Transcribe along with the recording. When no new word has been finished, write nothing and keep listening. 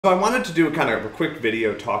So I wanted to do a kind of a quick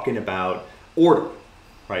video talking about order,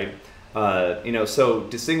 right? So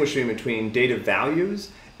distinguishing between data values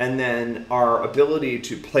and then our ability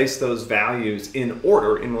to place those values in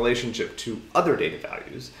order in relationship to other data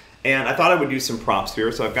values. And I thought I would use some prompts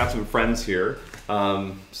here. So I've got some friends here,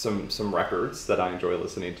 some records that I enjoy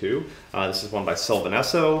listening to. This is one by Sylvan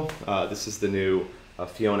Esso. This is the new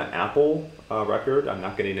Fiona Apple record. I'm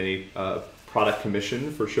not getting any product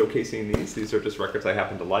commission for showcasing these. These are just records I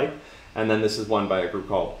happen to like. And then this is one by a group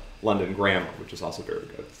called London Grammar, which is also very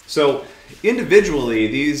good. So individually,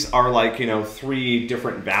 these are like, three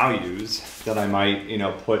different values that I might,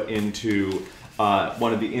 put into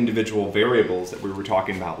one of the individual variables that we were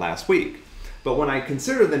talking about last week. But when I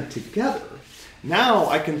consider them together, now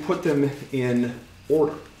I can put them in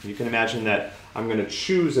order. You can imagine that I'm going to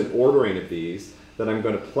choose an ordering of these that I'm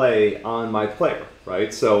going to play on my player,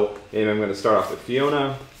 right? So maybe I'm going to start off with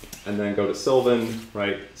Fiona and then go to Sylvan,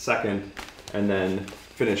 right, second, and then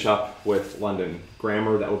finish up with London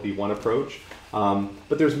Grammar. That would be one approach.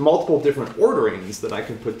 But there's multiple different orderings that I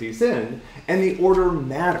can put these in, and the order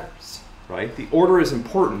matters, right? The order is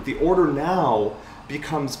important. The order now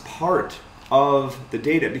becomes part of the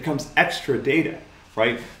data. It becomes extra data,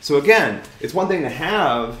 right? So again, it's one thing to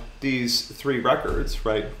have these three records,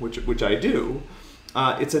 right, which I do.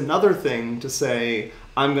 It's another thing to say,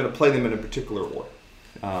 I'm going to play them in a particular order.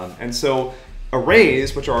 And so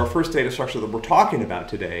arrays, which are our first data structure that we're talking about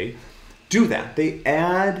today, do that. They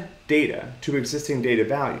add data to existing data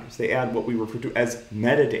values. They add what we refer to as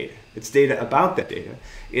metadata. It's data about that data.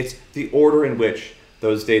 It's the order in which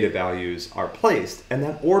those data values are placed, and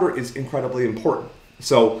that order is incredibly important.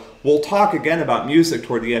 So we'll talk again about music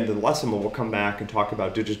toward the end of the lesson, but we'll come back and talk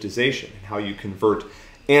about digitization and how you convert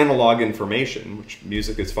analog information, which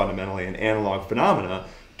music is fundamentally an analog phenomena,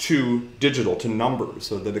 to digital, to numbers,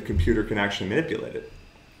 so that a computer can actually manipulate it.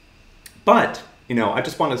 But, I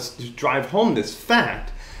just want to drive home this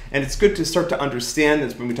fact, and it's good to start to understand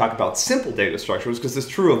this when we talk about simple data structures, because it's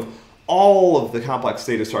true of all of the complex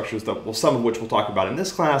data structures, some of which we'll talk about in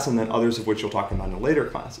this class, and then others of which you'll talk about in later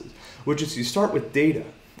classes, which is you start with data,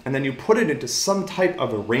 and then you put it into some type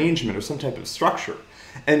of arrangement or some type of structure.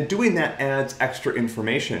 And doing that adds extra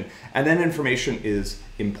information, and that information is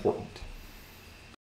important.